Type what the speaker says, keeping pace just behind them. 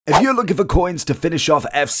If you're looking for coins to finish off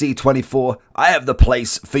FC24, I have the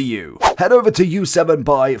place for you. Head over to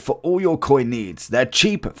U7Buy for all your coin needs. They're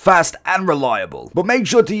cheap, fast, and reliable. But make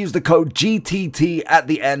sure to use the code GTT at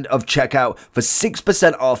the end of checkout for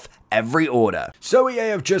 6% off every order. So EA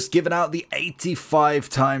have just given out the 85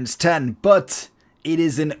 times 10, but it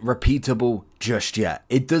isn't repeatable just yet.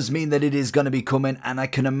 It does mean that it is going to be coming, and I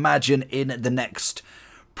can imagine in the next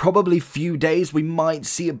probably few days we might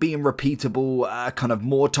see it being repeatable kind of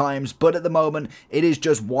more times, but at the moment it is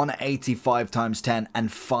just 185 times 10 and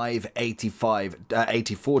 84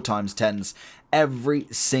 times 10s every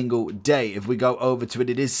single day. If we go over to it,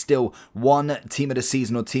 it is still one team of the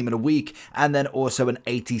season or team of the week, and then also an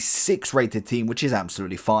 86 rated team, which is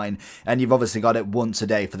absolutely fine, and you've obviously got it once a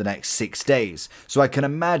day for the next 6 days. So I can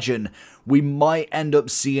imagine we might end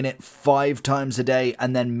up seeing it 5 times a day,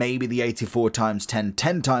 and then maybe the 84 times 10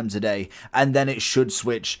 10 times a day, and then it should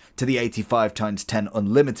switch to the 85 times 10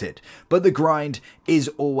 unlimited. But the grind is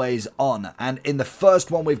always on, and in the first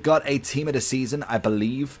one we've got a team of the season. I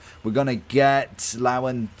believe we're gonna get Lau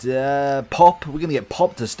and Pop. We're gonna get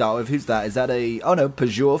Pop to start with. Who's that? Is that a... oh no,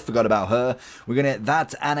 Peugeot, forgot about her. We're gonna get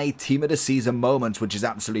that and a team of the season moment, which is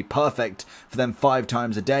absolutely perfect for them 5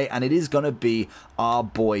 times a day, and it is gonna be our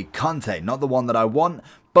boy Conte. Not the one that I want,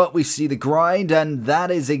 but we see the grind, and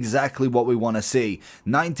that is exactly what we want to see.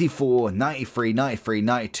 94, 93, 93,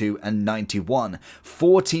 92, and 91.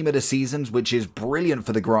 4 team of the seasons, which is brilliant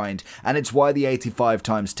for the grind, and it's why the 85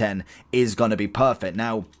 times 10 is going to be perfect.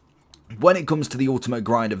 Now, when it comes to the ultimate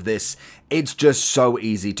grind of this, it's just so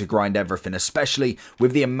easy to grind everything, especially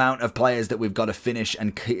with the amount of players that we've got to finish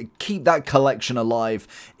and keep that collection alive.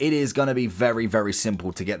 It is going to be very, very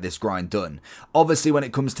simple to get this grind done. Obviously, when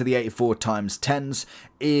it comes to the 84 times 10s,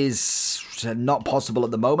 is not possible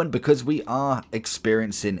at the moment because we are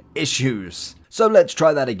experiencing issues. So let's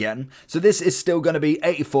try that again. So this is still going to be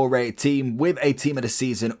 84 rated team with a team of the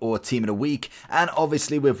season or team of the week, and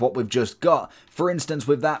obviously with what we've just got. For instance,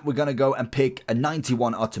 with that, we're going to go and pick a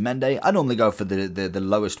 91 Otamendi. I normally go for the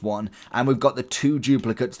lowest one, and we've got the 2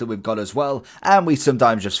 duplicates that we've got as well, and we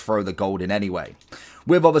sometimes just throw the gold in anyway.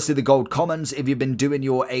 With obviously the gold commons, if you've been doing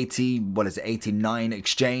your 89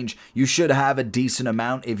 exchange, you should have a decent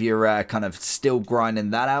amount if you're kind of still grinding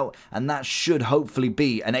that out, and that should hopefully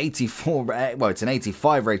be an 84, well, it's an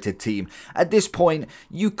 85 rated team. At this point,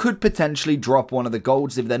 you could potentially drop one of the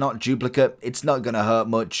golds if they're not duplicate. It's not going to hurt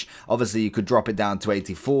much. Obviously, you could drop it down to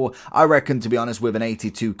 84. I reckon, to be honest, with an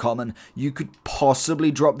 82 common, you could possibly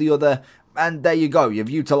drop the other. And there you go, you've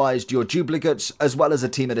utilized your duplicates as well as a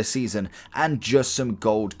team of the season and just some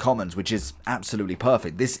gold commons, which is absolutely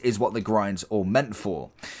perfect. This is what the grind's all meant for.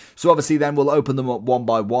 So obviously then we'll open them up one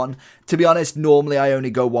by one. To be honest, normally I only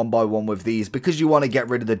go one by one with these because you want to get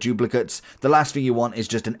rid of the duplicates. The last thing you want is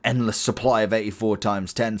just an endless supply of 84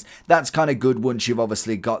 times 10s. That's kind of good once you've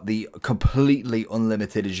obviously got the completely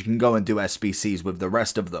unlimited, as you can go and do SBCs with the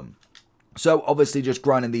rest of them. So obviously just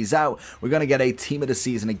grinding these out, we're going to get a team of the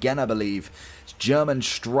season again, I believe. It's German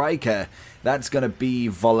striker. That's going to be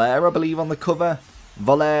Voller, I believe, on the cover.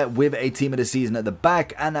 Voller with a team of the season at the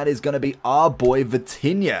back, and that is going to be our boy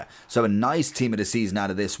Vitinha. So a nice team of the season out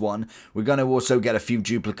of this one. We're going to also get a few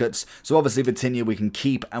duplicates. So obviously Vitinha we can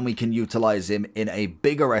keep, and we can utilize him in a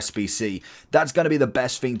bigger SBC. That's going to be the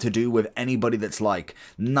best thing to do with anybody that's like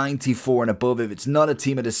 94 and above. If it's not a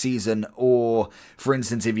team of the season, or for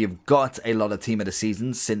instance if you've got a lot of team of the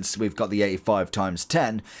season, since we've got the 85 times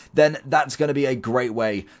 10, then that's going to be a great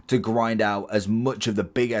way to grind out as much of the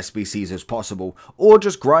big SBCs as possible. Or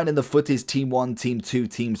just grinding the footies, team 1, team 2,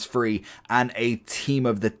 teams 3, and a team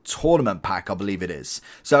of the tournament pack, I believe it is.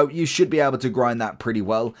 So you should be able to grind that pretty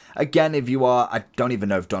well. Again, if you are, I don't even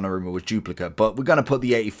know if Donnarumma was duplicate, but we're going to put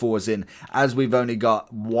the 84s in, as we've only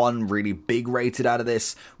got one really big rated out of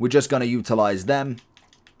this. We're just going to utilize them.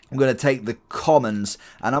 I'm going to take the commons,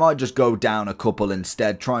 and I might just go down a couple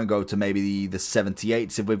instead. Try and go to maybe the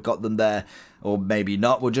 78s if we've got them there. Or maybe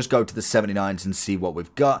not. We'll just go to the 79s and see what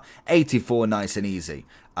we've got. 84, nice and easy.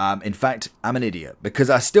 In fact, I'm an idiot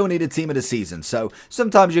because I still need a team of the season. So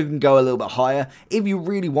sometimes you can go a little bit higher. If you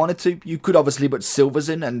really wanted to, you could obviously put silvers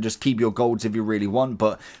in and just keep your golds if you really want.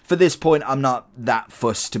 But for this point, I'm not that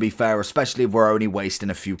fussed, to be fair, especially if we're only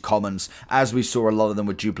wasting a few commons, as we saw a lot of them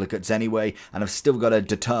with duplicates anyway. And I've still got to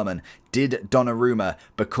determine, did Donnarumma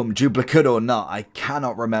become duplicate or not? I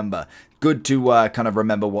cannot remember. Good to kind of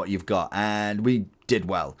remember what you've got. And we did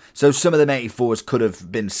well. So some of them 84s could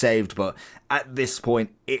have been saved, but at this point,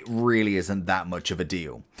 it really isn't that much of a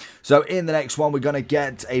deal. So in the next one, we're going to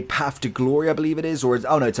get a Path to Glory, I believe it is, or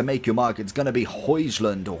oh no, to make your mark, it's going to be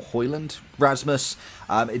Hoyland Rasmus.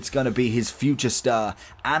 It's going to be his future star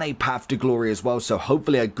and a Path to Glory as well, so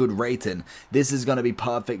hopefully a good rating. This is going to be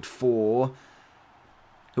perfect for...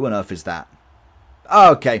 Who on earth is that?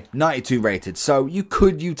 Oh, okay, 92 rated. So you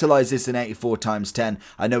could utilize this in 84 times 10.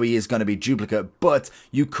 I know he is going to be duplicate, but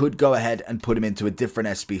you could go ahead and put him into a different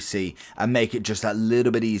SBC and make it just a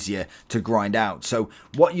little bit easier to grind out. So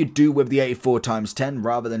what you do with the 84 times 10,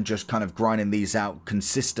 rather than just kind of grinding these out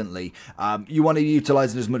consistently, you want to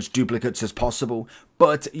utilize as much duplicates as possible.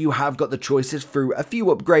 But you have got the choices through a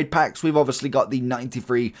few upgrade packs. We've obviously got the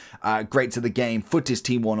 93 Greats of the Game, Footies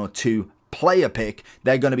Team 1 or 2 player pick.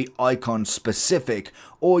 They're going to be icon specific,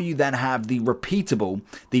 or you then have the repeatable,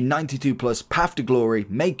 the 92 plus Path to Glory,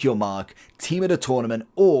 Make Your Mark, Team of the Tournament,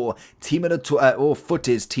 or or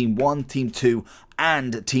Footies Team 1, Team 2,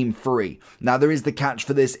 and Team 3. Now there is the catch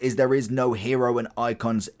for this, is there is no hero and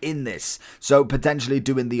icons in this, so potentially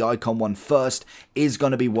doing the icon one first is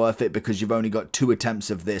going to be worth it because you've only got 2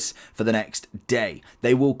 attempts of this for the next day.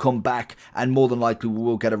 They will come back and more than likely we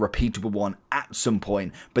will get a repeatable one at some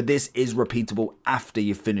point, but this is repeatable after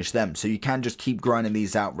you finish them, so you can just keep grinding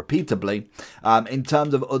these out repeatably. In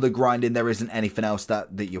terms of other grinding, there isn't anything else that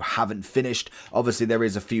you haven't finished. Obviously there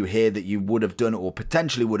is a few here that you would have done or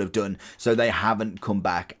potentially would have done, so they haven't come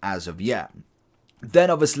back as of yet.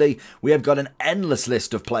 Then obviously we have got an endless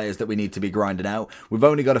list of players that we need to be grinding out. We've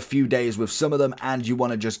only got a few days with some of them and you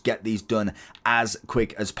want to just get these done as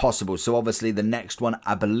quick as possible. So obviously the next one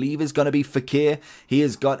I believe is going to be Fakir. He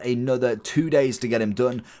has got another 2 days to get him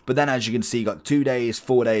done, but then as you can see you got 2 days,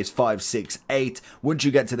 4 days, 5, 6, 8. Once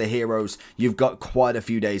you get to the heroes you've got quite a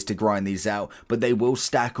few days to grind these out, but they will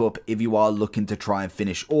stack up if you are looking to try and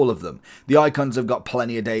finish all of them. The icons have got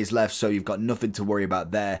plenty of days left, so you've got nothing to worry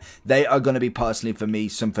about there. They are going to be personally for me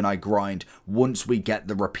something I grind once we get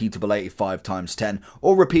the repeatable 85 times 10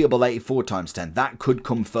 or repeatable 84 times 10. That could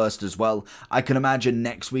come first as well. I can imagine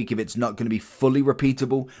next week if it's not going to be fully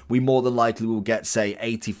repeatable, we more than likely will get say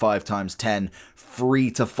 85 times 10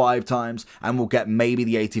 3 to 5 times, and we'll get maybe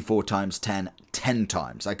the 84 times 10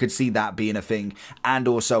 times. I could see that being a thing, and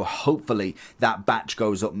also hopefully that batch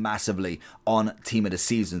goes up massively on Team of the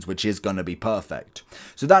Seasons, which is going to be perfect.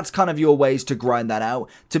 So that's kind of your ways to grind that out.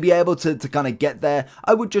 To be able to kind of get there,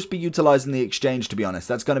 I would just be utilizing the exchange, to be honest.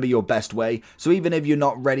 That's going to be your best way. So even if you're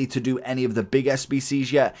not ready to do any of the big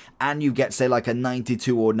SBCs yet, and you get say like a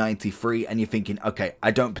 92 or 93 and you're thinking, okay,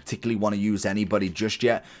 I don't particularly want to use anybody just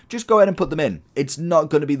yet, just go ahead and put them in. It's not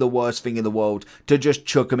going to be the worst thing in the world to just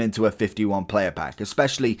chuck them into a 51 player pack,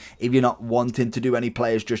 especially if you're not wanting to do any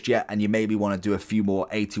players just yet and you maybe want to do a few more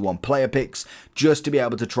 81 player picks just to be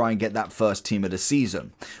able to try and get that first Team of the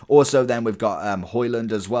Season. Also then we've got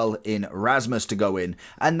Hoyland as well in Rasmus to go in,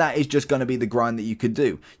 and that is just going to be the grind that you can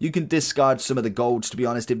do. You can discard some of the golds, to be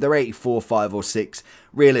honest. If they're 84, 5 or 6,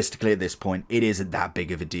 realistically at this point it isn't that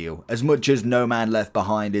big of a deal. As much as No Man Left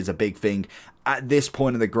Behind is a big thing, at this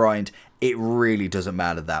point of the grind it really doesn't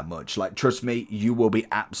matter that much. Like, trust me, you will be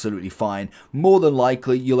absolutely fine. More than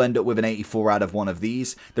likely, you'll end up with an 84 out of one of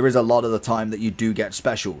these. There is a lot of the time that you do get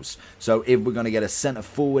specials. So if we're going to get a centre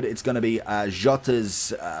forward, it's going to be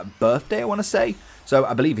Jota's birthday, I want to say. So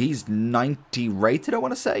I believe he's 90 rated, I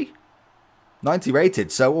want to say. 90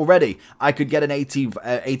 rated, so already I could get an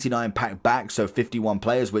 89 pack back, so 51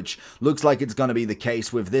 players, which looks like it's going to be the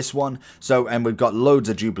case with this one. So, and we've got loads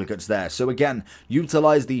of duplicates there. So again,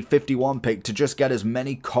 utilize the 51 pick to just get as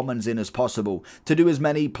many commons in as possible, to do as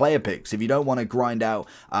many player picks. If you don't want to grind out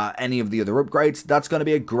any of the other upgrades, that's going to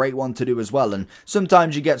be a great one to do as well. And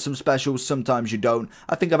sometimes you get some specials, sometimes you don't.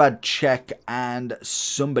 I think I've had Czech and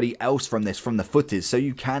somebody else from this, from the Footies, so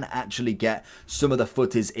you can actually get some of the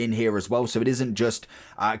Footies in here as well. So it isn't just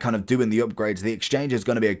kind of doing the upgrades. The exchange is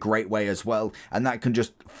going to be a great way as well, and that can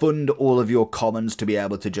just fund all of your commons to be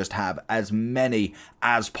able to just have as many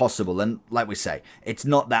as possible. And like we say, it's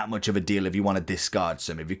not that much of a deal if you want to discard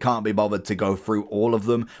some. If you can't be bothered to go through all of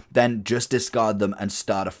them, then just discard them and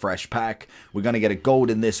start a fresh pack. We're going to get a gold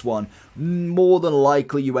in this one. More than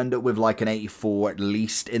likely you end up with like an 84 at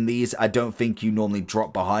least in these. I don't think you normally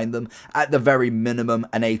drop behind them. At the very minimum,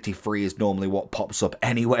 an 83 is normally what pops up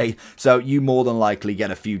anyway, so you you more than likely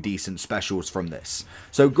get a few decent specials from this.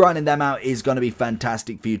 So grinding them out is going to be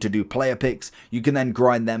fantastic for you to do player picks. You can then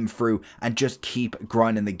grind them through and just keep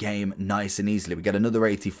grinding the game nice and easily. We get another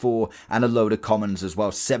 84 and a load of commons as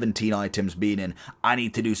well, 17 items being in. I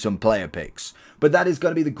need to do some player picks. But that is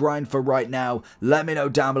going to be the grind for right now. Let me know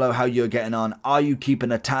down below how you're getting on. Are you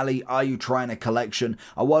keeping a tally? Are you trying a collection?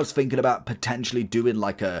 I was thinking about potentially doing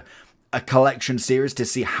like a collection series to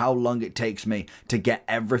see how long it takes me to get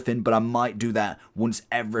everything, but I might do that once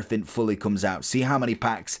everything fully comes out. See how many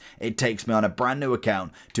packs it takes me on a brand new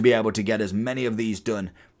account to be able to get as many of these done.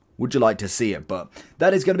 Would you like to see it? But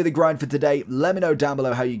that is going to be the grind for today. Let me know down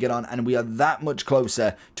below how you get on, and we are that much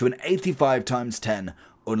closer to an 85 times 10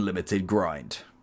 unlimited grind.